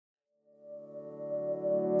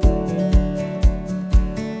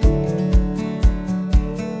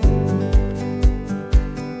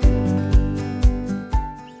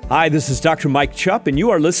Hi, this is Dr. Mike Chupp, and you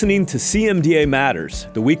are listening to CMDA Matters,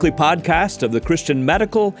 the weekly podcast of the Christian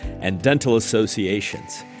Medical and Dental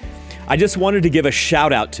Associations. I just wanted to give a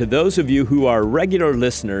shout out to those of you who are regular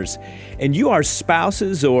listeners, and you are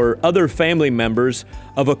spouses or other family members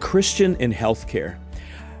of a Christian in healthcare.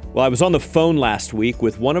 Well, I was on the phone last week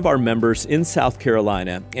with one of our members in South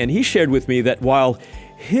Carolina, and he shared with me that while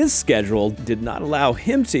his schedule did not allow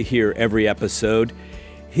him to hear every episode,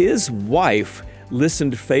 his wife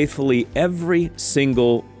listened faithfully every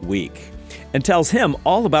single week and tells him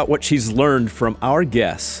all about what she's learned from our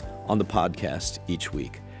guests on the podcast each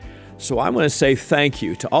week. So I want to say thank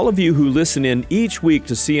you to all of you who listen in each week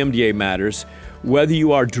to CMDA Matters, whether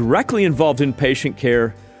you are directly involved in patient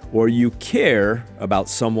care or you care about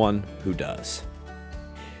someone who does.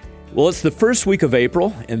 Well, it's the first week of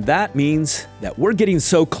April, and that means that we're getting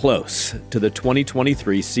so close to the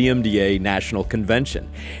 2023 CMDA National Convention.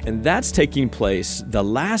 And that's taking place the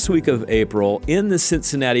last week of April in the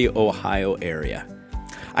Cincinnati, Ohio area.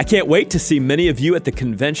 I can't wait to see many of you at the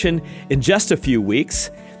convention in just a few weeks.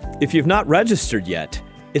 If you've not registered yet,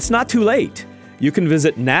 it's not too late. You can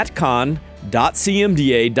visit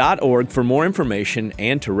natcon.cmda.org for more information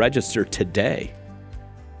and to register today.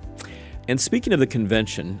 And speaking of the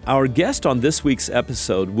convention, our guest on this week's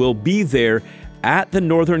episode will be there at the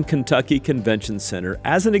Northern Kentucky Convention Center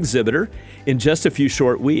as an exhibitor in just a few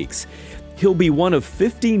short weeks. He'll be one of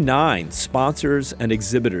 59 sponsors and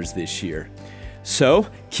exhibitors this year. So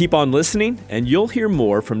keep on listening, and you'll hear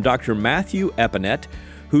more from Dr. Matthew Epinette,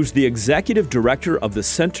 who's the Executive Director of the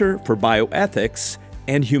Center for Bioethics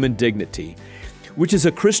and Human Dignity, which is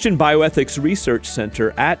a Christian bioethics research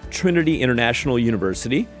center at Trinity International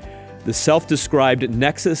University, the self-described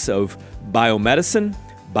nexus of biomedicine,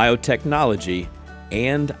 biotechnology,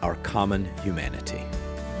 and our common humanity.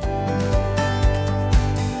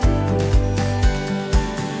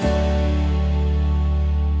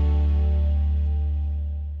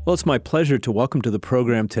 Well, it's my pleasure to welcome to the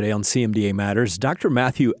program today on CMDA Matters Dr.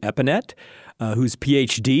 Matthew Epinette, who's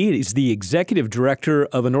PhD. He's the executive director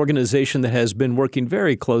of an organization that has been working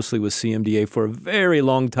very closely with CMDA for a very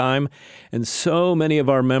long time, and so many of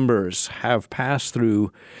our members have passed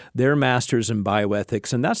through their masters in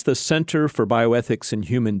bioethics, and that's the Center for Bioethics and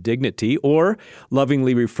Human Dignity, or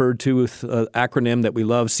lovingly referred to with an acronym that we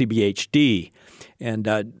love, CBHD. And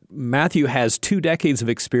Matthew has 2 decades of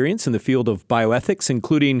experience in the field of bioethics,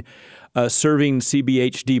 including serving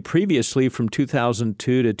CBHD previously from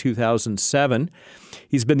 2002 to 2007.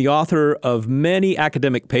 He's been the author of many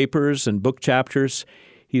academic papers and book chapters.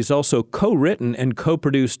 He's also co-written and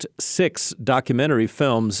co-produced 6 documentary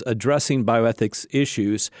films addressing bioethics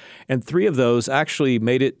issues, and 3 of those actually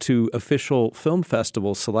made it to official film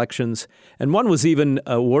festival selections, and one was even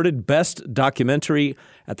awarded Best Documentary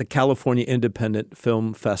at the California Independent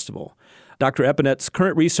Film Festival. Dr. Epinette's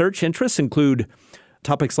current research interests include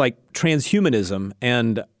topics like transhumanism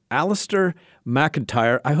and Alistair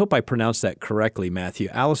McIntyre. I hope I pronounced that correctly, Matthew.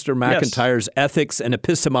 Alistair McIntyre's ethics and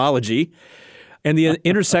epistemology, and the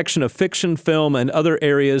intersection of fiction, film, and other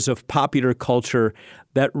areas of popular culture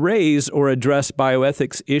that raise or address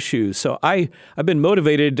bioethics issues. So I've been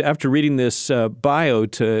motivated after reading this bio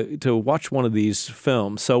to watch one of these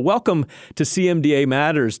films. So welcome to CMDA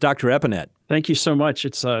Matters, Dr. Epinette. Thank you so much.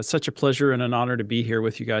 It's such a pleasure and an honor to be here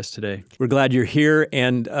with you guys today. We're glad you're here.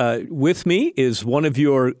 And with me is one of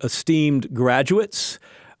your esteemed graduates,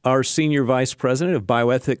 our Senior Vice President of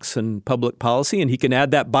Bioethics and Public Policy, and he can add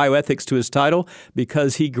that bioethics to his title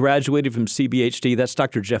because he graduated from CBHD. That's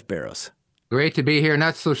Dr. Jeff Barrows. Great to be here.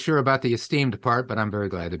 Not so sure about the esteemed part, but I'm very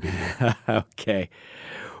glad to be here. Okay.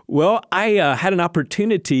 Well, I had an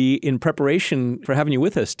opportunity in preparation for having you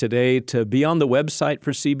with us today to be on the website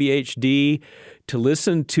for CBHD, to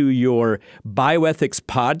listen to your bioethics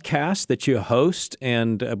podcast that you host.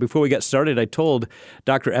 And before we got started, I told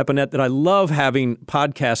Dr. Epinette that I love having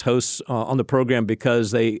podcast hosts on the program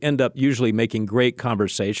because they end up usually making great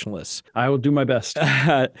conversationalists. I will do my best.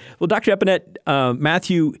 Well, Dr. Epinette,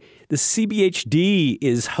 Matthew, the CBHD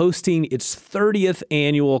is hosting its 30th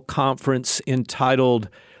annual conference entitled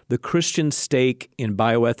The Christian Stake in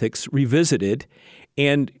Bioethics Revisited,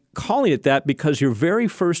 and calling it that because your very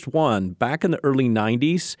first one back in the early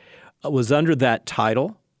 90s was under that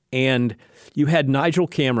title, and you had Nigel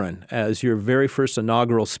Cameron as your very first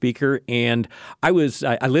inaugural speaker, and I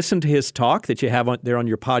listened to his talk that you have there on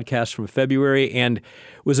your podcast from February and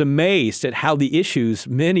was amazed at how the issues,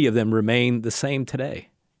 many of them, remain the same today.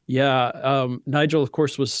 Yeah, Nigel, of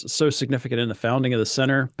course, was so significant in the founding of the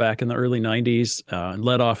center back in the early 90s and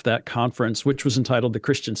led off that conference, which was entitled The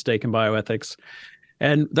Christian Stake in Bioethics.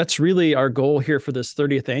 And that's really our goal here for this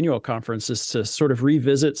 30th annual conference, is to sort of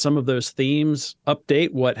revisit some of those themes,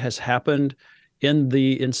 update what has happened in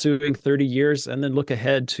the ensuing 30 years, and then look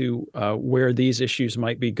ahead to where these issues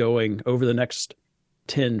might be going over the next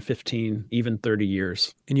 10, 15, even 30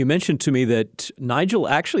 years. And you mentioned to me that Nigel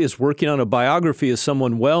actually is working on a biography of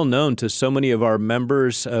someone well known to so many of our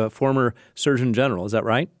members, former Surgeon General. Is that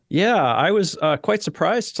right? Yeah, I was quite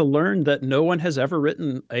surprised to learn that no one has ever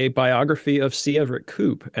written a biography of C. Everett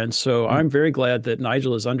Koop. And so I'm very glad that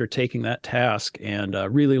Nigel is undertaking that task, and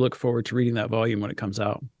really look forward to reading that volume when it comes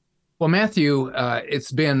out. Well, Matthew,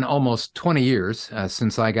 it's been almost 20 years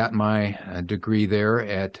since I got my degree there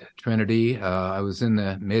at Trinity. I was in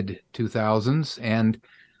the mid-2000s, and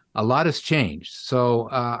a lot has changed. So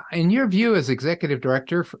in your view as executive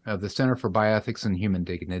director of the Center for Bioethics and Human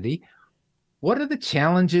Dignity, what are the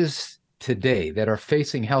challenges today that are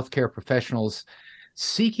facing healthcare professionals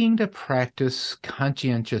seeking to practice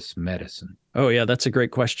conscientious medicine? Oh, yeah, that's a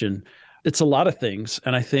great question. It's a lot of things,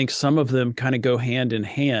 and I think some of them kind of go hand in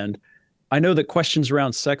hand. I know that questions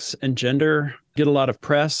around sex and gender get a lot of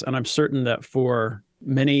press, and I'm certain that for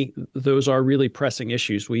many, those are really pressing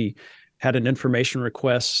issues. We had an information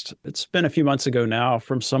request, it's been a few months ago now,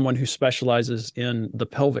 from someone who specializes in the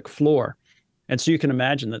pelvic floor. And so you can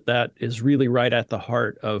imagine that that is really right at the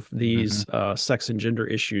heart of these sex and gender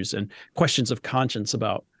issues and questions of conscience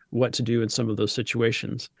about what to do in some of those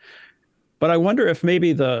situations. But I wonder if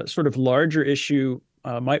maybe the sort of larger issue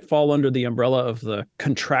might fall under the umbrella of the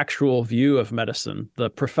contractual view of medicine, the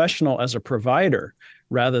professional as a provider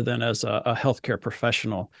rather than as a healthcare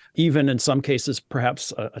professional, even in some cases,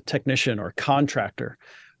 perhaps a technician or contractor,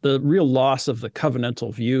 the real loss of the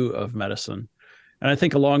covenantal view of medicine. And I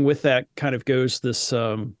think along with that kind of goes this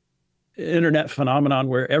internet phenomenon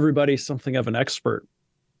where everybody's something of an expert.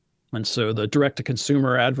 And so the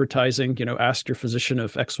direct-to-consumer advertising, ask your physician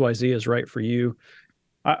if XYZ is right for you.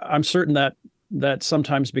 I'm certain that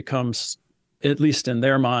sometimes becomes, at least in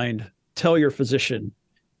their mind, tell your physician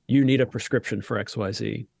you need a prescription for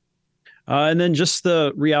XYZ. And then just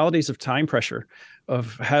the realities of time pressure,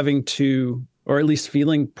 of having to, or at least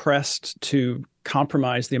feeling pressed to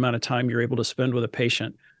compromise the amount of time you're able to spend with a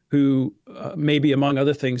patient who maybe, among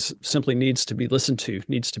other things, simply needs to be listened to,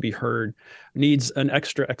 needs to be heard, needs an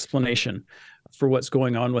extra explanation for what's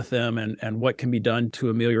going on with them and what can be done to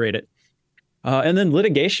ameliorate it. And then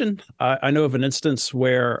litigation. I know of an instance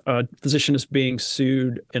where a physician is being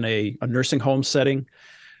sued in a nursing home setting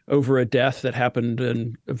over a death that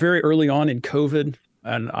happened very early on in COVID.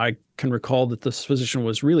 And I can recall that this physician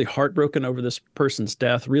was really heartbroken over this person's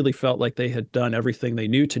death, really felt like they had done everything they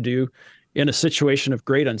knew to do in a situation of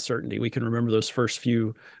great uncertainty. We can remember those first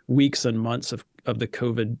few weeks and months of the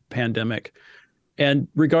COVID pandemic. And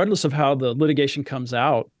regardless of how the litigation comes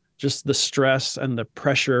out, just the stress and the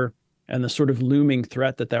pressure and the sort of looming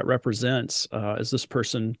threat that represents as this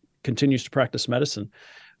person continues to practice medicine.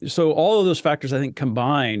 So all of those factors, I think,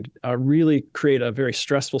 combined really create a very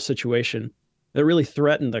stressful situation that really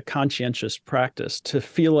threaten the conscientious practice to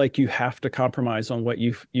feel like you have to compromise on what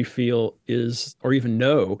you feel is, or even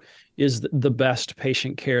know, is the best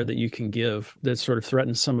patient care that you can give, that sort of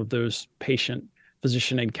threatens some of those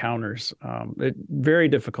patient-physician encounters. Very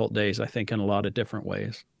difficult days, I think, in a lot of different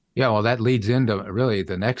ways. Yeah, well, that leads into really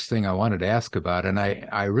the next thing I wanted to ask about. And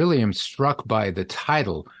I really am struck by the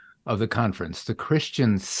title of the conference, The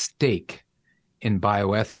Christian Stake in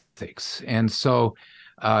Bioethics. And so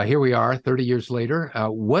here we are 30 years later.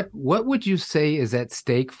 What would you say is at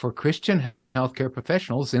stake for Christian healthcare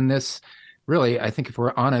professionals in this, really, I think if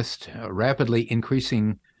we're honest, rapidly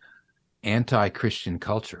increasing anti-Christian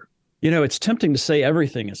culture? It's tempting to say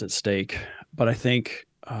everything is at stake, but I think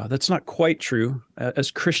that's not quite true.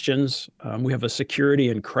 As Christians, we have a security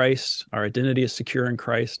in Christ. Our identity is secure in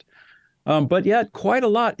Christ. But yet, quite a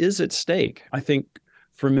lot is at stake. I think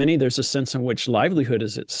for many, there's a sense in which livelihood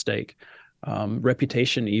is at stake,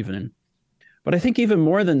 reputation even. But I think even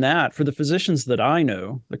more than that, for the physicians that I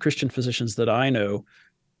know, the Christian physicians that I know,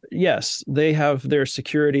 yes, they have their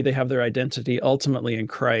security, they have their identity ultimately in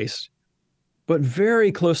Christ. But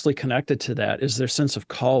very closely connected to that is their sense of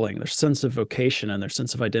calling, their sense of vocation, and their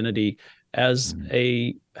sense of identity as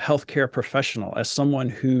a healthcare professional, as someone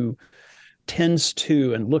who tends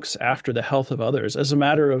to and looks after the health of others as a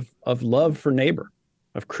matter of love for neighbor,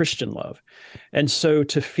 of Christian love. And so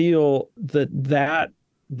to feel that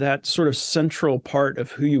sort of central part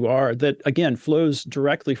of who you are, that again flows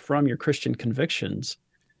directly from your Christian convictions,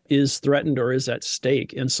 is threatened or is at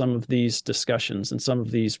stake in some of these discussions and some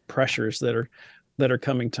of these pressures that are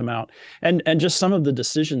coming to mount. And just some of the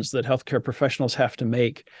decisions that healthcare professionals have to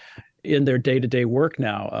make in their day-to-day work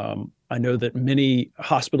now. I know that many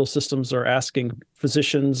hospital systems are asking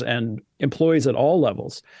physicians and employees at all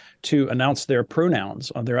levels to announce their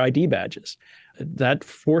pronouns on their ID badges. That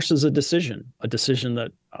forces a decision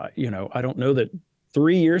that, I don't know that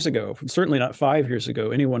 3 years ago, certainly not 5 years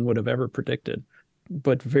ago, anyone would have ever predicted,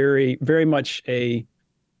 but very, very much an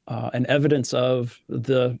evidence of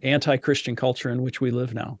the anti-Christian culture in which we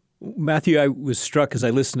live now. Matthew, I was struck as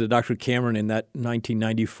I listened to Dr. Cameron in that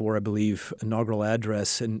 1994, I believe, inaugural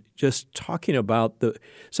address, and just talking about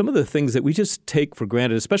some of the things that we just take for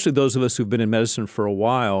granted, especially those of us who've been in medicine for a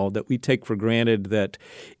while, that we take for granted that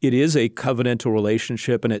it is a covenantal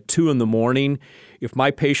relationship. And at 2 a.m, if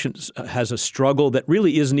my patient has a struggle that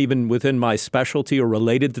really isn't even within my specialty or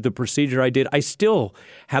related to the procedure I did, I still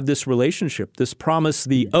have this relationship, this promise,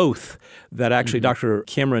 the oath that actually Dr.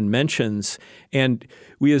 Cameron mentions. And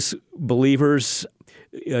we as believers,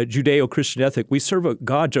 Judeo-Christian ethic, we serve a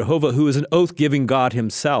God, Jehovah, who is an oath-giving God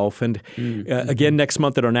himself. And again, next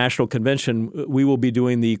month at our national convention, we will be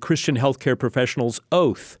doing the Christian Healthcare Professionals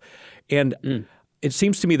Oath. And it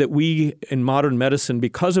seems to me that we in modern medicine,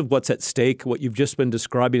 because of what's at stake, what you've just been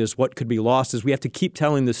describing as what could be lost, is we have to keep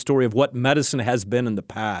telling the story of what medicine has been in the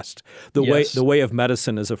past. The way of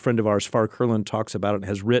medicine, as a friend of ours, Far Curlin, talks about it and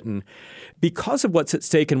has written. Because of what's at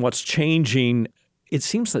stake and what's changing, it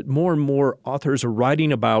seems that more and more researchers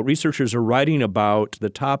are writing about the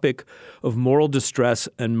topic of moral distress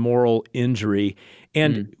and moral injury.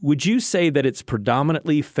 And would you say that it's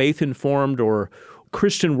predominantly faith-informed or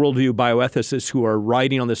Christian worldview bioethicists who are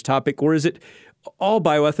writing on this topic, or is it all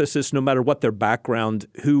bioethicists, no matter what their background,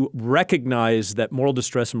 who recognize that moral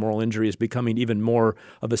distress and moral injury is becoming even more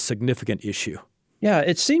of a significant issue? Yeah,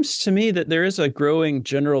 it seems to me that there is a growing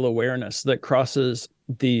general awareness that crosses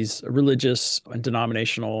these religious and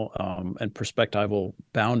denominational and perspectival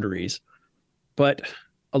boundaries. But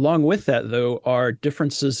along with that, though, are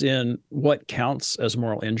differences in what counts as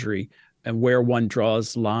moral injury and where one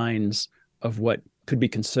draws lines of what could be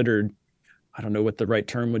considered, I don't know what the right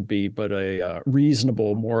term would be, but a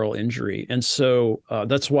reasonable moral injury. And so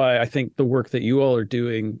that's why I think the work that you all are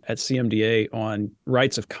doing at CMDA on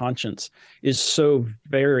rights of conscience is so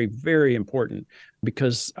very, very important,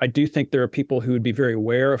 because I do think there are people who would be very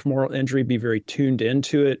aware of moral injury, be very tuned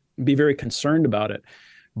into it, be very concerned about it.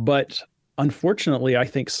 But unfortunately, I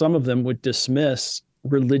think some of them would dismiss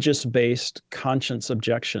religious-based conscience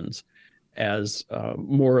objections as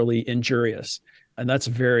morally injurious. And that's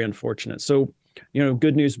very unfortunate. So,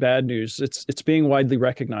 good news, bad news. It's being widely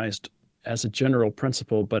recognized as a general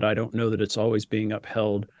principle, but I don't know that it's always being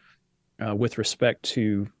upheld with respect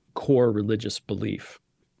to core religious belief.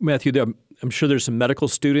 Matthew, I'm sure there's some medical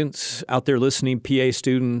students out there listening, PA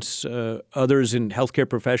students, others in healthcare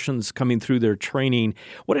professions coming through their training.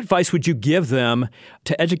 What advice would you give them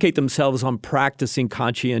to educate themselves on practicing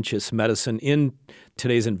conscientious medicine in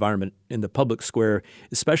today's environment, in the public square,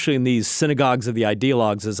 especially in these synagogues of the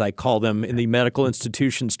ideologues, as I call them, in the medical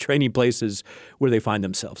institutions, training places where they find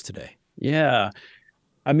themselves today? Yeah.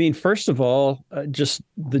 I mean, first of all, just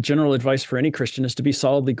the general advice for any Christian is to be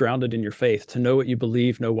solidly grounded in your faith, to know what you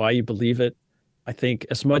believe, know why you believe it. I think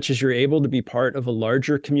as much as you're able to be part of a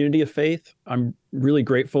larger community of faith, I'm really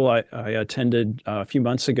grateful. I attended a few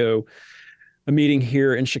months ago a meeting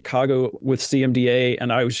here in Chicago with CMDA,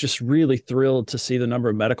 and I was just really thrilled to see the number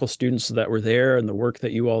of medical students that were there and the work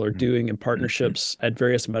that you all are doing in partnerships at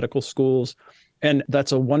various medical schools. And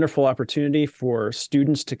that's a wonderful opportunity for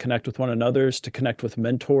students to connect with one another, to connect with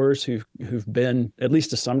mentors who've been, at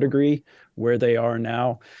least to some degree, where they are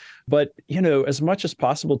now. But, as much as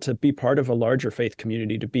possible to be part of a larger faith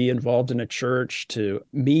community, to be involved in a church, to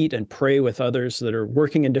meet and pray with others that are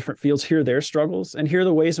working in different fields, hear their struggles and hear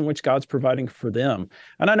the ways in which God's providing for them.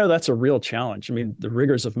 And I know that's a real challenge. I mean, the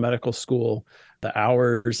rigors of medical school, the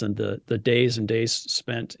hours and the days and days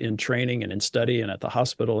spent in training and in study and at the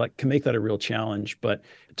hospital, that can make that a real challenge. But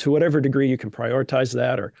to whatever degree you can prioritize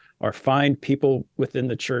that or find people within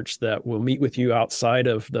the church that will meet with you outside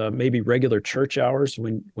of the maybe regular church hours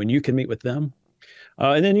when you can meet with them.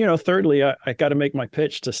 And then, thirdly, I got to make my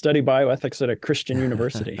pitch to study bioethics at a Christian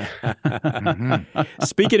university.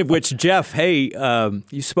 Speaking of which, Jeff, hey,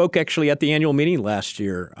 you spoke actually at the annual meeting last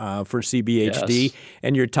year for CBHD,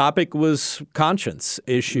 and your topic was conscience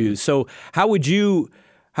issues. So how would you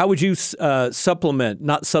supplement,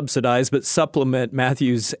 not subsidize, but supplement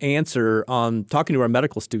Matthew's answer on talking to our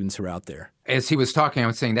medical students who are out there? As he was talking, I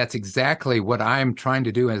was saying that's exactly what I'm trying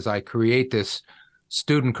to do as I create this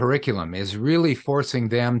student curriculum, is really forcing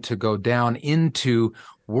them to go down into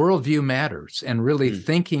worldview matters and really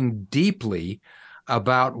thinking deeply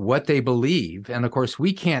about what they believe. And of course,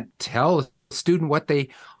 we can't tell student what they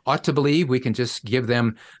ought to believe. We can just give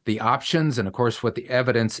them the options and, of course, what the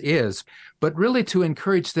evidence is, but really to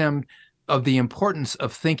encourage them of the importance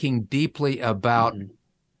of thinking deeply about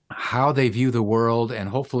how they view the world. And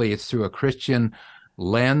hopefully it's through a Christian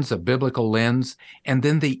lens, a biblical lens, and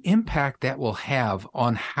then the impact that will have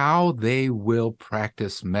on how they will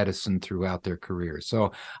practice medicine throughout their career.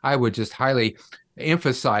 So I would just highly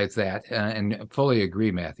emphasize that and fully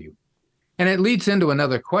agree, Matthew. And it leads into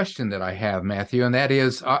another question that I have, Matthew, and that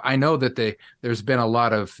is, I know that there's been a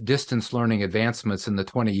lot of distance learning advancements in the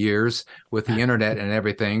 20 years with the internet and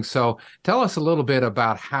everything. So tell us a little bit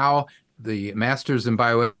about how the Master's in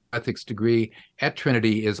Bioethics degree at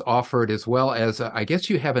Trinity is offered, as well as, I guess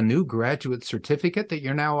you have a new graduate certificate that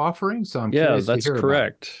you're now offering. So I'm curious to hear about it. Yeah, that's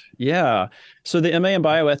correct. Yeah. So the MA in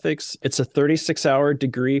Bioethics, it's a 36-hour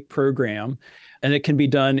degree program, and it can be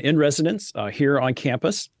done in residence here on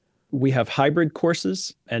campus. We have hybrid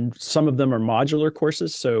courses, and some of them are modular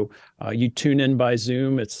courses. So you tune in by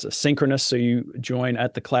Zoom. It's synchronous, so you join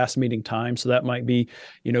at the class meeting time. So that might be,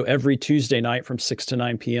 every Tuesday night from 6 to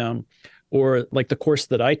 9 p.m. Or like the course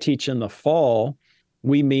that I teach in the fall,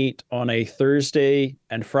 we meet on a Thursday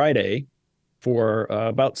and Friday for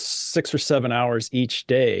about 6 or 7 hours each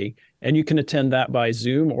day. And you can attend that by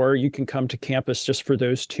Zoom, or you can come to campus just for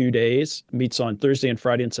those 2 days. Meets on Thursday and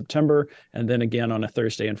Friday in September, and then again on a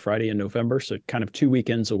Thursday and Friday in November. So kind of 2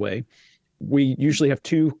 weekends away. We usually have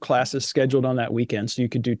 2 classes scheduled on that weekend, so you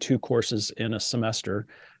could do 2 courses in a semester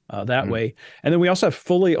that way. And then we also have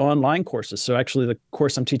fully online courses. So actually the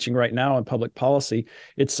course I'm teaching right now in public policy,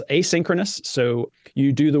 it's asynchronous. So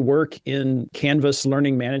you do the work in Canvas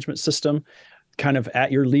learning management system kind of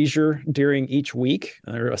at your leisure during each week.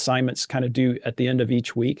 There are assignments kind of due at the end of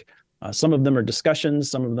each week. Some of them are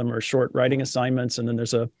discussions, some of them are short writing assignments, and then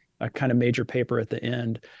there's a kind of major paper at the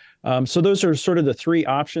end. So those are sort of the 3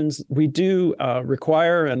 options. We do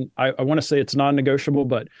require, and I want to say it's non-negotiable,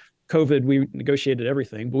 but COVID, we negotiated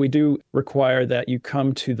everything, but we do require that you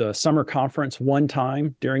come to the summer conference one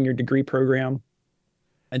time during your degree program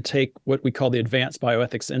and take what we call the Advanced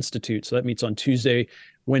Bioethics Institute. So that meets on Tuesday,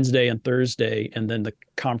 Wednesday, and Thursday, and then the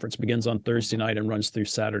conference begins on Thursday night and runs through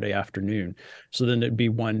Saturday afternoon. So then it'd be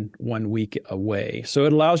one week away. So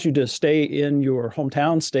it allows you to stay in your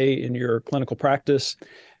hometown, stay in your clinical practice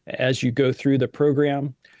as you go through the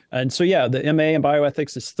program. And so, yeah, the MA in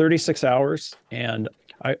Bioethics is 36 hours. And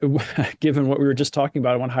given what we were just talking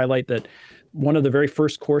about, I want to highlight that one of the very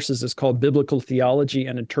first courses is called Biblical Theology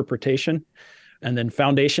and Interpretation, and then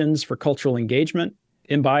Foundations for Cultural Engagement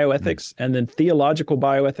in Bioethics, and then Theological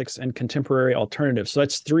Bioethics and Contemporary Alternatives. So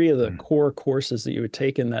that's 3 of the core courses that you would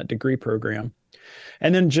take in that degree program.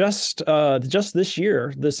 And then just this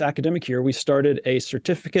year, this academic year, we started a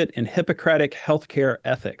certificate in Hippocratic Healthcare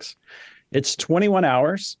Ethics. It's 21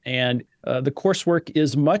 hours, and the coursework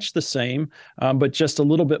is much the same, but just a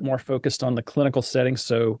little bit more focused on the clinical setting.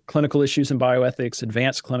 So clinical issues in bioethics,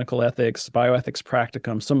 advanced clinical ethics, bioethics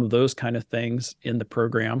practicum, some of those kind of things in the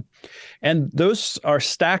program. And those are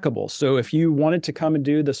stackable. So if you wanted to come and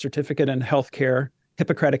do the certificate in healthcare,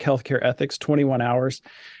 Hippocratic Healthcare Ethics, 21 hours,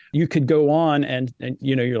 you could go on and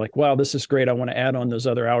you're like, wow, this is great. I want to add on those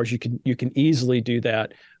other hours. You can easily do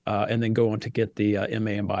that and then go on to get the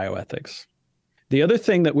MA in Bioethics. The other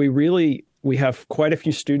thing that we have quite a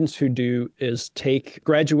few students who do is take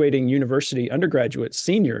graduating university undergraduate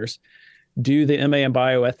seniors do the MA in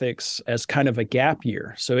Bioethics as kind of a gap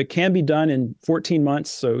year. So it can be done in 14 months.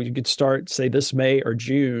 So you could start, say, this May or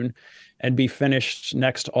June and be finished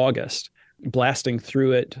next August, blasting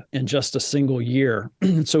through it in just a single year.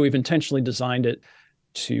 So we've intentionally designed it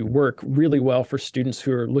to work really well for students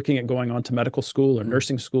who are looking at going on to medical school or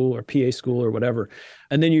nursing school or PA school or whatever.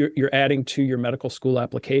 And then you're adding to your medical school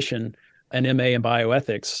application an MA in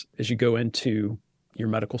Bioethics as you go into your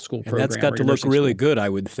medical school program. And that's got to look really good, I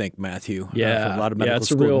would think, Matthew. Yeah. For a lot of medical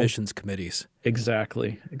school admissions committees.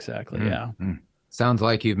 Exactly. Yeah. Sounds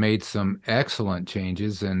like you've made some excellent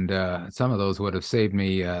changes, and some of those would have saved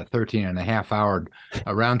me 13 and a half hour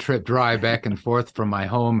round trip drive back and forth from my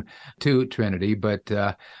home to Trinity. But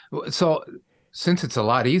so since it's a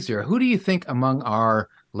lot easier, who do you think among our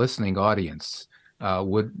listening audience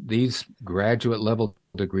would these graduate level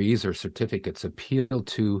degrees or certificates appeal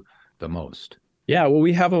to the most? Yeah, well,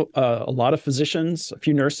 we have a lot of physicians, a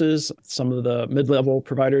few nurses, some of the mid-level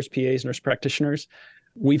providers, PAs, nurse practitioners.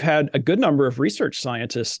 We've had a good number of research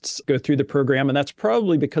scientists go through the program, and that's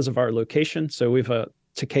probably because of our location. So we've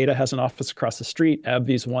Takeda has an office across the street.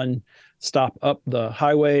 AbbVie's one stop up the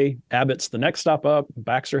highway. Abbott's the next stop up.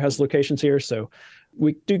 Baxter has locations here. So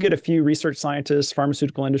we do get a few research scientists,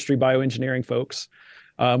 pharmaceutical industry, bioengineering folks.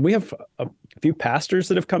 We have a few pastors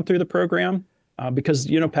that have come through the program because,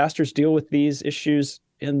 pastors deal with these issues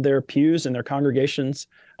in their pews and their congregations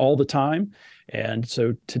all the time. And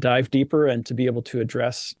so to dive deeper and to be able to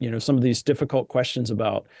address, some of these difficult questions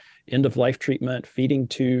about end-of-life treatment, feeding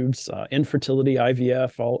tubes, infertility,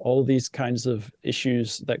 IVF, all of these kinds of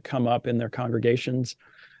issues that come up in their congregations.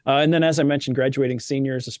 And then, as I mentioned, graduating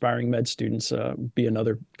seniors, aspiring med students be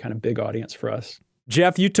another kind of big audience for us.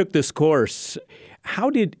 Jeff, you took this course.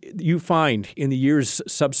 How did you find in the years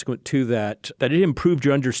subsequent to that it improved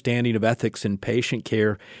your understanding of ethics in patient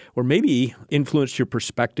care, or maybe influenced your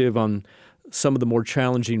perspective on some of the more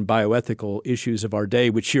challenging bioethical issues of our day,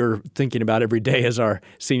 which you're thinking about every day as our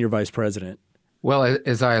senior vice president? Well,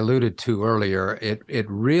 as I alluded to earlier, it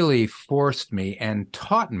really forced me and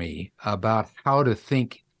taught me about how to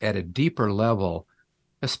think at a deeper level,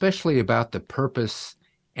 especially about the purpose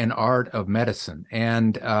and art of medicine.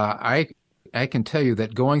 And I can tell you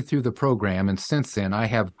that going through the program, and since then, I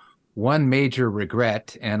have one major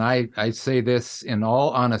regret, and I say this in all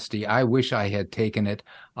honesty, I wish I had taken it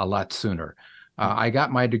a lot sooner. I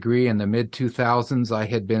got my degree in the mid-2000s. I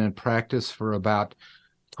had been in practice for about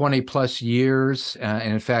 20 plus years.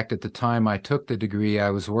 And in fact, at the time I took the degree, I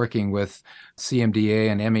was working with CMDA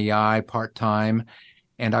and MEI part-time,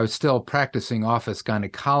 and I was still practicing office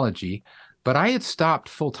gynecology. But I had stopped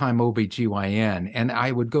full-time OBGYN, and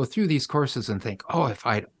I would go through these courses and think, oh, if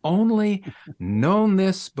I'd only known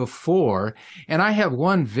this before. And I have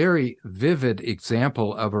one very vivid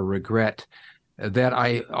example of a regret that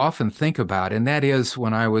I often think about, and that is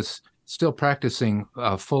when I was still practicing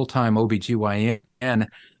full-time OBGYN,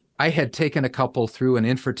 I had taken a couple through an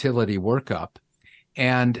infertility workup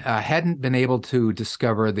and hadn't been able to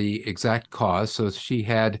discover the exact cause. So she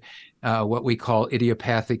had what we call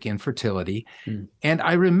idiopathic infertility. And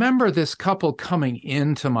I remember this couple coming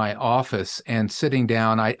into my office and sitting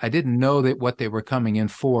down. I didn't know what they were coming in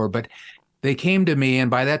for, but they came to me, and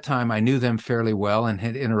by that time I knew them fairly well and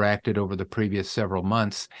had interacted over the previous several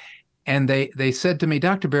months. And they said to me,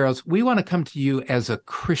 Dr. Barrows, we want to come to you as a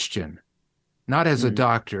Christian, not as a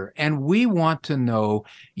doctor. And we want to know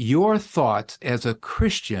your thoughts as a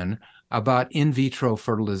Christian about in vitro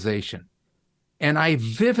fertilization. And I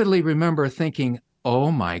vividly remember thinking, oh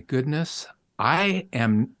my goodness, I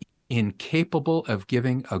am incapable of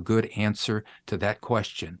giving a good answer to that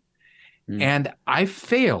question. And I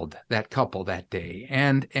failed that couple that day.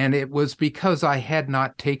 And it was because I had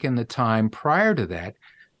not taken the time prior to that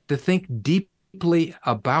to think deeply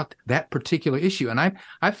about that particular issue. And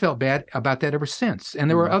I felt bad about that ever since. And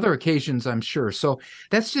there were other occasions, I'm sure. So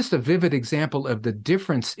that's just a vivid example of the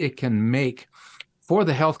difference it can make for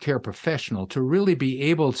the healthcare professional to really be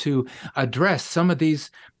able to address some of these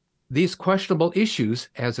questionable issues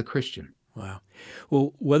as a Christian. Wow.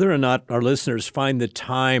 Well, whether or not our listeners find the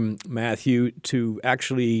time, Matthew, to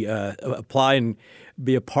actually apply and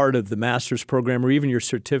be a part of the master's program or even your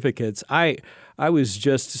certificates, I was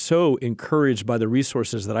just so encouraged by the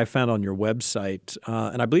resources that I found on your website.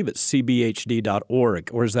 And I believe it's cbhd.org,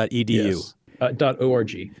 or is that edu? Yes.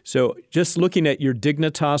 .org. So just looking at your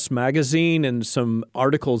Dignitas magazine and some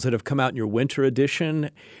articles that have come out in your winter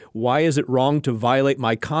edition, Why is it wrong to violate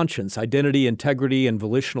my conscience, identity, integrity, and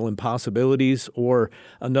volitional impossibilities? Or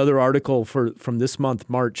another article from this month,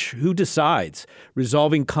 March, Who Decides?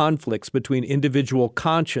 Resolving Conflicts Between Individual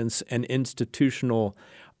Conscience and Institutional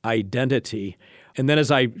Identity. And then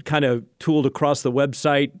as I kind of tooled across the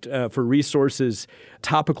website for resources,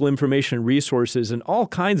 topical information resources, and all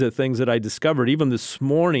kinds of things that I discovered, even this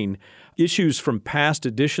morning, issues from past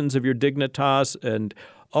editions of your Dignitas and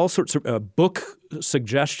all sorts of book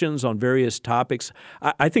suggestions on various topics.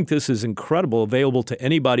 I think this is incredible, available to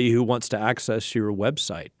anybody who wants to access your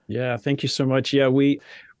website. Yeah, thank you so much. Yeah, we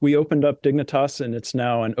opened up Dignitas, and it's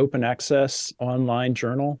now an open access online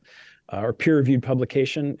journal. Or peer-reviewed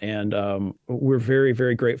publication, and we're very,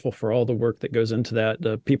 very grateful for all the work that goes into that.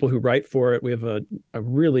 The people who write for it, we have a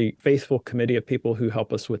really faithful committee of people who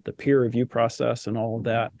help us with the peer review process and all of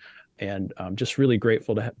that, and I'm just really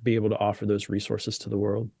grateful to be able to offer those resources to the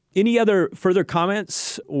world. Any other further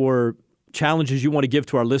comments or challenges you want to give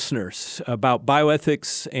to our listeners about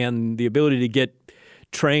bioethics and the ability to get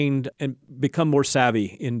trained and become more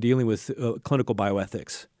savvy in dealing with clinical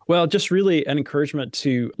bioethics? Well, just really an encouragement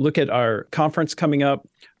to look at our conference coming up.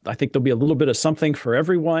 I think there'll be a little bit of something for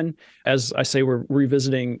everyone. As I say, we're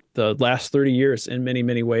revisiting the last 30 years in many,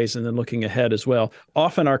 many ways, and then looking ahead as well.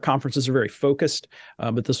 Often our conferences are very focused,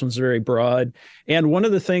 but this one's very broad. And one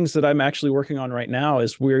of the things that I'm actually working on right now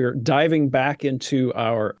is we're diving back into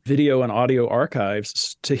our video and audio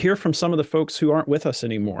archives to hear from some of the folks who aren't with us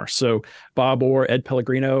anymore. So Bob Orr, Ed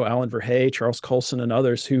Pellegrino, Alan Verhey, Charles Colson, and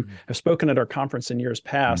others who have spoken at our conference in years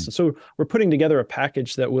past. And so we're putting together a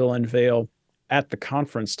package that will unveil at the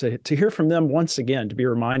conference to hear from them once again, to be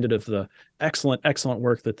reminded of the excellent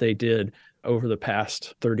work that they did over the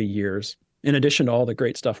past 30 years, in addition to all the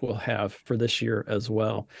great stuff we'll have for this year as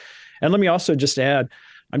well. And let me also just add,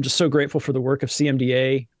 I'm just so grateful for the work of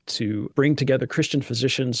CMDA to bring together Christian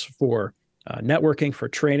physicians for networking, for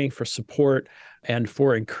training, for support, and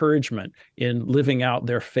for encouragement in living out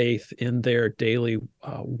their faith in their daily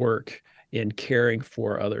work in caring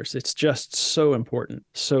for others. It's just so important,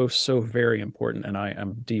 so very important. And I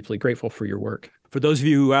am deeply grateful for your work. For those of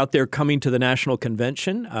you out there coming to the National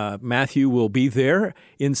Convention, Matthew will be there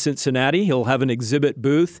in Cincinnati. He'll have an exhibit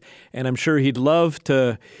booth, and I'm sure he'd love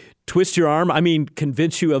to twist your arm,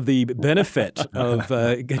 convince you of the benefit of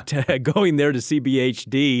going there to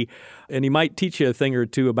CBHD, and he might teach you a thing or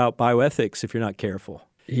two about bioethics if you're not careful.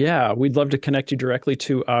 Yeah, we'd love to connect you directly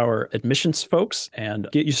to our admissions folks and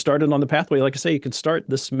get you started on the pathway. Like I say, you can start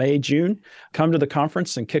this May, June, come to the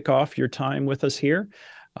conference and kick off your time with us here,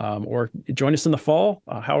 or join us in the fall.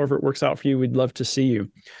 However it works out for you, we'd love to see you.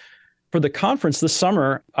 For the conference this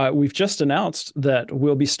summer, we've just announced that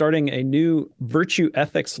we'll be starting a new virtue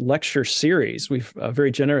ethics lecture series. A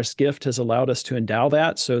very generous gift has allowed us to endow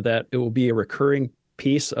that so that it will be a recurring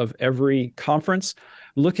piece of every conference,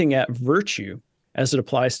 looking at virtue as it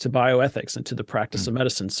applies to bioethics and to the practice of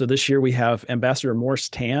medicine. So this year we have Ambassador Morse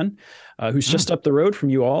Tan, who's just up the road from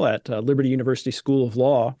you all at Liberty University School of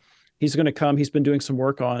Law. He's going to come. He's been doing some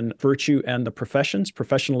work on virtue and the professions,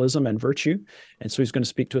 professionalism and virtue. And so he's going to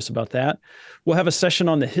speak to us about that. We'll have a session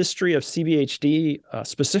on the history of CBHD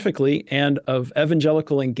specifically and of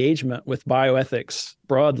evangelical engagement with bioethics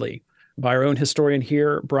broadly by our own historian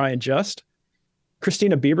here, Brian Just.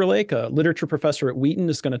 Christina Bieberlake, a literature professor at Wheaton,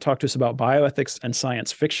 is going to talk to us about bioethics and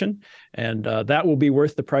science fiction. And that will be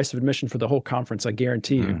worth the price of admission for the whole conference, I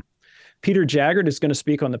guarantee you. Peter Jaggard is going to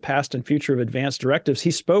speak on the past and future of advanced directives.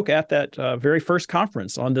 He spoke at that very first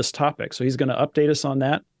conference on this topic, so he's going to update us on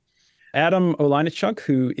that. Adam Olejniczuk,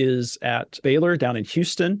 who is at Baylor down in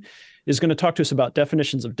Houston, is going to talk to us about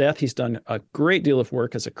definitions of death. He's done a great deal of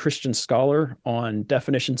work as a Christian scholar on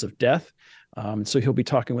definitions of death. So he'll be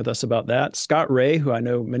talking with us about that. Scott Ray, who I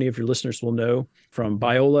know many of your listeners will know from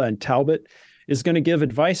Biola and Talbot, is going to give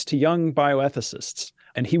advice to young bioethicists.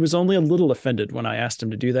 And he was only a little offended when I asked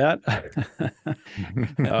him to do that.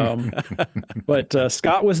 But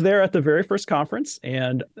Scott was there at the very first conference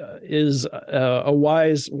and is a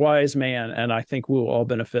wise man. And I think we'll all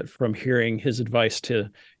benefit from hearing his advice to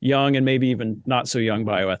young and maybe even not so young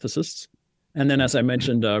bioethicists. And then, as I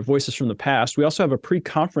mentioned, Voices from the Past. We also have a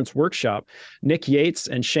pre-conference workshop. Nick Yates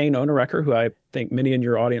and Shane Onerecker, who I think many in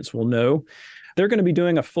your audience will know, they're going to be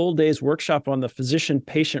doing a full day's workshop on the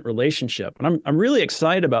physician-patient relationship. And I'm really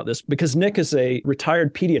excited about this because Nick is a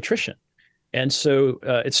retired pediatrician. And so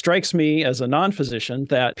it strikes me as a non-physician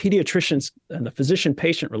that pediatricians and the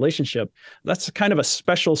physician-patient relationship, that's kind of a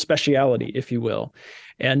speciality, if you will.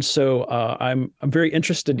 And so I'm very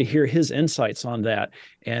interested to hear his insights on that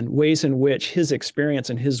and ways in which his experience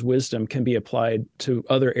and his wisdom can be applied to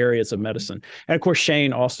other areas of medicine. And of course,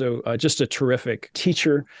 Shane also just a terrific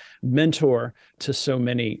teacher, mentor to so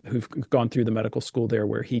many who've gone through the medical school there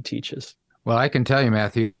where he teaches. Well, I can tell you,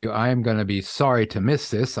 Matthew, I'm going to be sorry to miss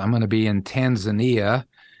this. I'm going to be in Tanzania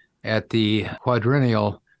at the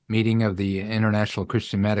quadrennial meeting of the International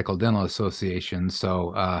Christian Medical Dental Association.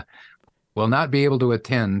 So will not be able to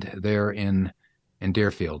attend there in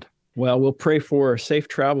Deerfield. Well, we'll pray for safe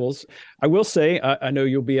travels. I will say, I know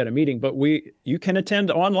you'll be at a meeting, but you can attend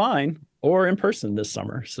online or in person this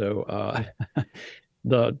summer. So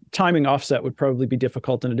the timing offset would probably be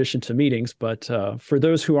difficult in addition to meetings. But for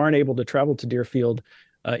those who aren't able to travel to Deerfield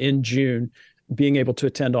in June, being able to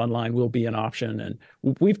attend online will be an option. And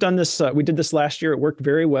we've done this. We did this last year. It worked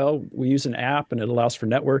very well. We use an app and it allows for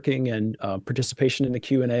networking and participation in the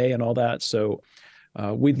Q&A and all that. So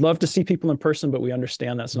we'd love to see people in person, but we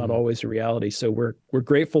understand that's not always a reality. So we're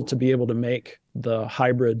grateful to be able to make the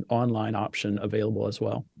hybrid online option available as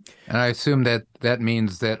well. And I assume that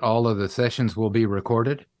means that all of the sessions will be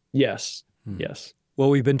recorded? Yes. Yes. Well,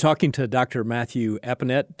 we've been talking to Dr. Matthew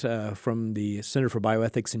Epinette from the Center for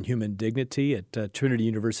Bioethics and Human Dignity at Trinity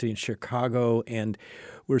University in Chicago, and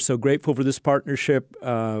we're so grateful for this partnership,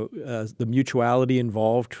 the mutuality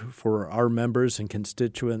involved for our members and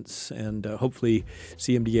constituents, and hopefully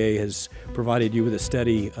CMDA has provided you with a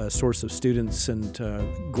steady source of students, and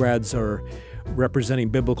grads are representing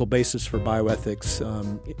biblical basis for bioethics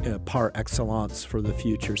par excellence for the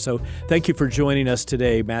future. So thank you for joining us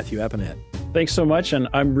today, Matthew Epinette. Thanks so much, and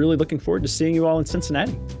I'm really looking forward to seeing you all in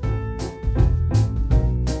Cincinnati.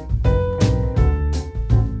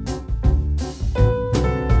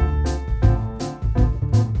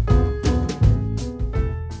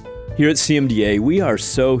 Here at CMDA, we are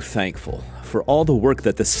so thankful for all the work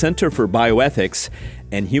that the Center for Bioethics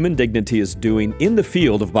and Human Dignity is doing in the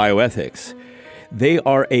field of bioethics. They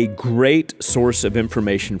are a great source of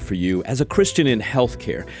information for you as a Christian in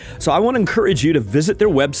healthcare. So I want to encourage you to visit their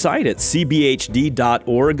website at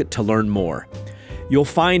cbhd.org to learn more. You'll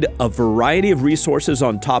find a variety of resources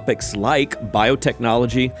on topics like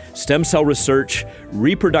biotechnology, stem cell research,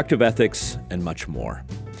 reproductive ethics, and much more.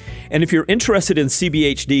 And if you're interested in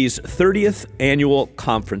CBHD's 30th annual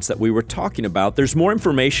conference that we were talking about, there's more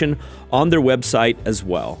information on their website as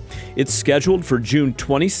well. It's scheduled for June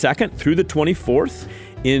 22nd through the 24th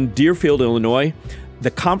in Deerfield, Illinois.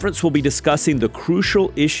 The conference will be discussing the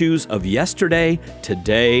crucial issues of yesterday,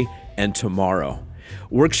 today, and tomorrow.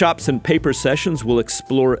 Workshops and paper sessions will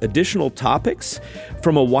explore additional topics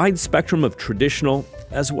from a wide spectrum of traditional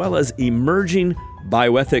as well as emerging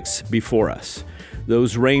bioethics before us.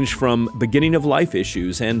 Those range from beginning of life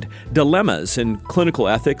issues and dilemmas in clinical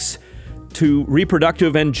ethics to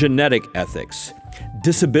reproductive and genetic ethics,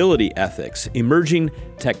 disability ethics, emerging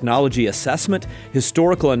technology assessment,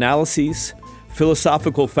 historical analyses,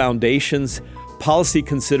 philosophical foundations, policy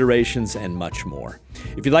considerations, and much more.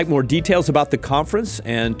 If you'd like more details about the conference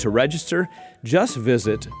and to register, just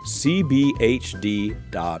visit cbhd.org.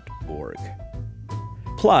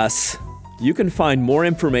 Plus, you can find more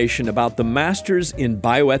information about the Masters in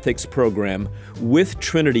Bioethics program with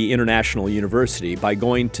Trinity International University by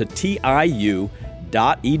going to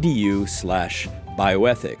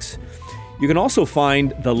tiu.edu/bioethics. You can also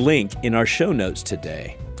find the link in our show notes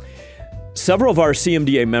today. Several of our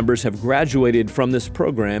CMDA members have graduated from this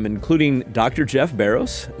program, including Dr. Jeff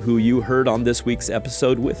Barrows, who you heard on this week's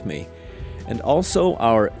episode with me, and also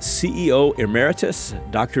our CEO Emeritus,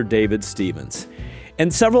 Dr. David Stevens,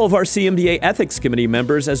 and several of our CMDA Ethics Committee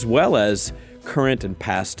members, as well as current and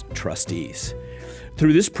past trustees.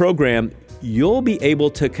 Through this program, you'll be able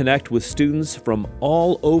to connect with students from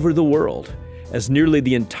all over the world, as nearly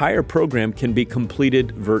the entire program can be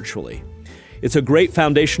completed virtually. It's a great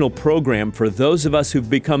foundational program for those of us who've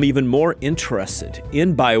become even more interested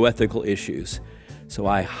in bioethical issues, so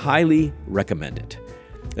I highly recommend it.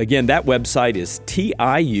 Again, that website is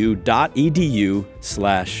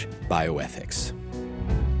tiu.edu/bioethics.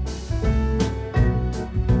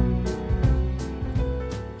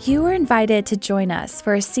 You were invited to join us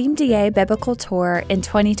for a CMDA Biblical Tour in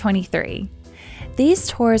 2023. These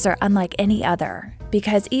tours are unlike any other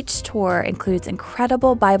because each tour includes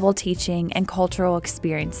incredible Bible teaching and cultural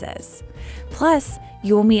experiences. Plus,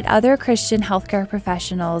 you will meet other Christian healthcare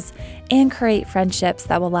professionals and create friendships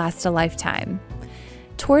that will last a lifetime.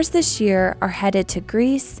 Tours this year are headed to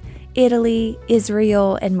Greece, Italy,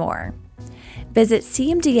 Israel, and more. Visit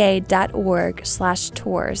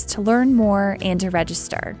cmda.org/tours to learn more and to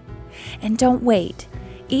register. And don't wait.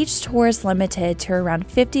 Each tour is limited to around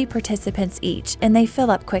 50 participants each, and they fill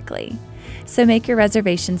up quickly. So make your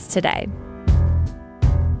reservations today.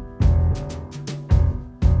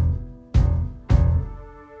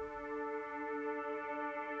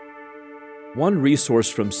 One resource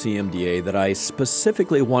from CMDA that I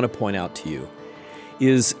specifically want to point out to you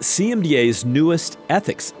is CMDA's newest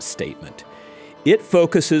ethics statement. It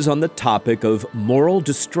focuses on the topic of moral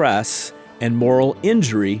distress and moral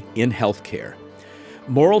injury in healthcare.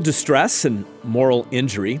 Moral distress and moral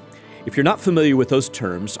injury, if you're not familiar with those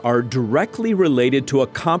terms, are directly related to a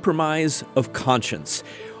compromise of conscience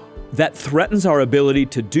that threatens our ability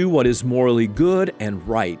to do what is morally good and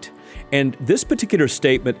right. And this particular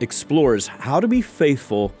statement explores how to be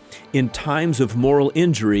faithful in times of moral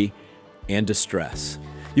injury and distress.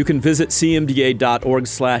 You can visit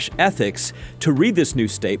cmda.org/ethics to read this new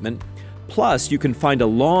statement. Plus, you can find a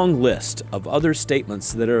long list of other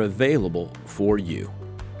statements that are available for you.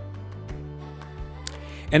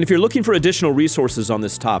 And if you're looking for additional resources on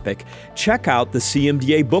this topic, check out the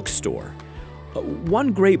CMDA bookstore.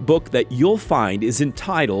 One great book that you'll find is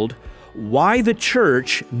entitled Why the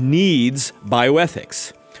Church Needs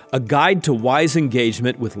Bioethics, a guide to wise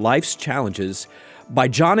engagement with life's challenges by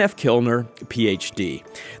John F. Kilner, PhD.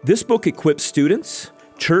 This book equips students,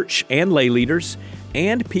 church and lay leaders,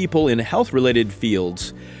 and people in health-related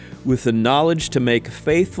fields with the knowledge to make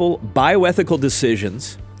faithful bioethical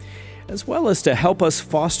decisions, as well as to help us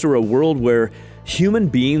foster a world where human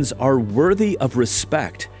beings are worthy of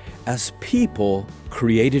respect as people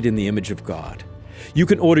created in the image of God. You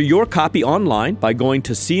can order your copy online by going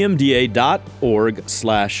to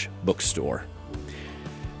cmda.org/bookstore.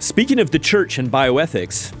 Speaking of the church and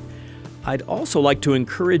bioethics, I'd also like to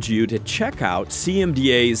encourage you to check out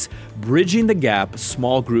CMDA's Bridging the Gap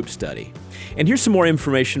small group study. And here's some more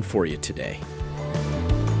information for you today.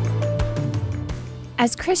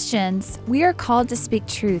 As Christians, we are called to speak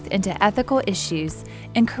truth into ethical issues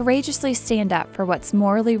and courageously stand up for what's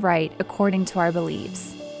morally right according to our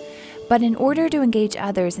beliefs. But in order to engage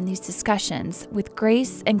others in these discussions with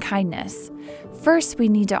grace and kindness, first we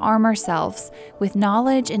need to arm ourselves with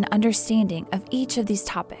knowledge and understanding of each of these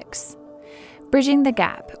topics. Bridging the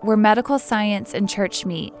Gap, where medical science and church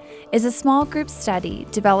meet, is a small group study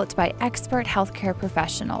developed by expert healthcare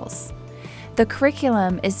professionals. The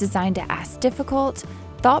curriculum is designed to ask difficult,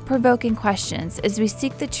 thought-provoking questions as we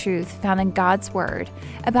seek the truth found in God's Word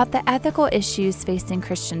about the ethical issues facing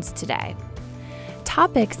Christians today.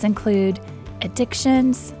 Topics include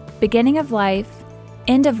addictions, beginning of life,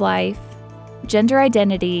 end of life, gender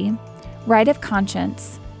identity, right of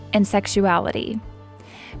conscience, and sexuality.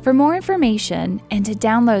 For more information and to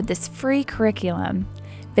download this free curriculum,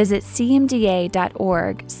 visit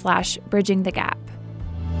cmda.org/bridgingthegap.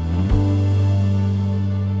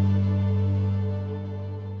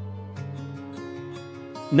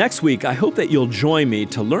 Next week, I hope that you'll join me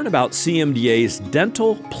to learn about CMDA's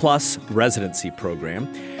Dental Plus residency program,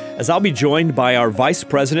 as I'll be joined by our Vice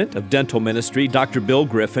President of Dental Ministry, Dr. Bill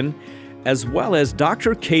Griffin, as well as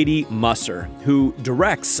Dr. Katie Musser, who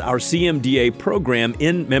directs our CMDA program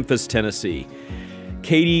in Memphis, Tennessee.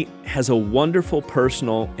 Katie has a wonderful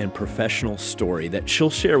personal and professional story that she'll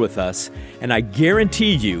share with us, and I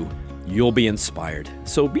guarantee you'll be inspired.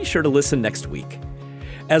 So be sure to listen next week.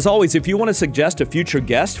 As always, if you want to suggest a future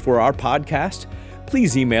guest for our podcast,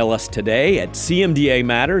 please email us today at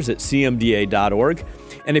cmdamatters@cmda.org.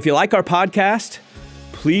 And if you like our podcast,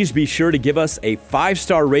 please be sure to give us a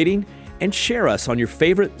 5-star rating and share us on your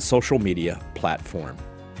favorite social media platform.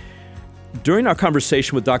 During our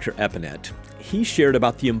conversation with Dr. Epinet, he shared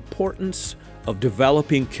about the importance of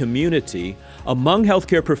developing community among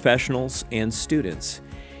healthcare professionals and students,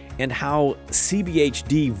 and how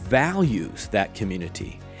CBHD values that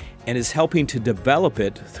community and is helping to develop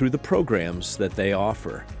it through the programs that they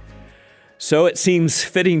offer. So it seems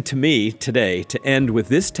fitting to me today to end with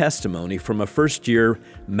this testimony from a first-year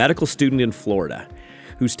medical student in Florida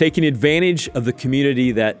who's taking advantage of the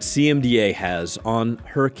community that CMDA has on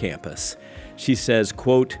her campus. She says,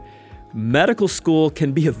 quote, "Medical school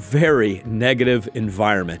can be a very negative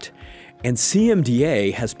environment, and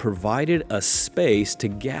CMDA has provided a space to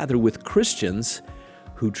gather with Christians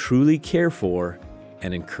who truly care for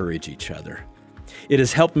and encourage each other. It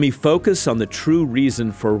has helped me focus on the true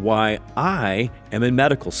reason for why I am in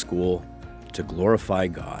medical school, to glorify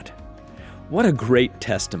God." What a great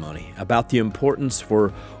testimony about the importance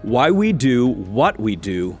for why we do what we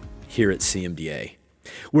do here at CMDA.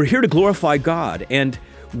 We're here to glorify God, and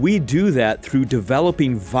we do that through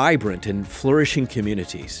developing vibrant and flourishing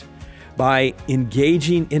communities, by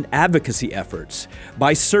engaging in advocacy efforts,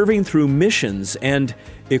 by serving through missions, and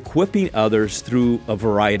equipping others through a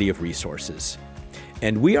variety of resources.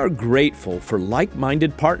 And we are grateful for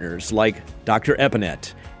like-minded partners like Dr.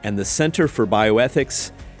 Epinet and the Center for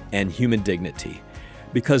Bioethics and Human Dignity,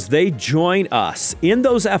 because they join us in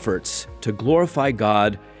those efforts to glorify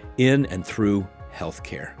God in and through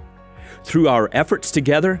healthcare. Through our efforts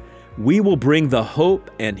together, we will bring the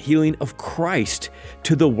hope and healing of Christ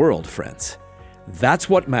to the world, friends. That's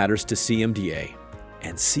what matters to CMDA,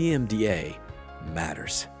 and CMDA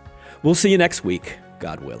matters. We'll see you next week,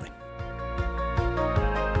 God willing.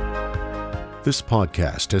 This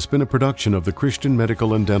podcast has been a production of the Christian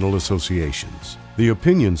Medical and Dental Associations. The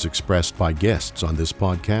opinions expressed by guests on this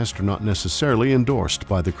podcast are not necessarily endorsed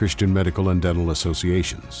by the Christian Medical and Dental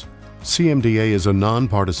Associations. CMDA is a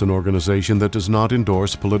nonpartisan organization that does not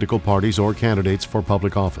endorse political parties or candidates for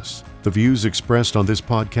public office. The views expressed on this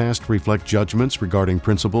podcast reflect judgments regarding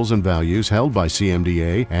principles and values held by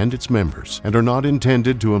CMDA and its members, and are not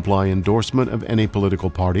intended to imply endorsement of any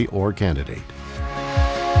political party or candidate.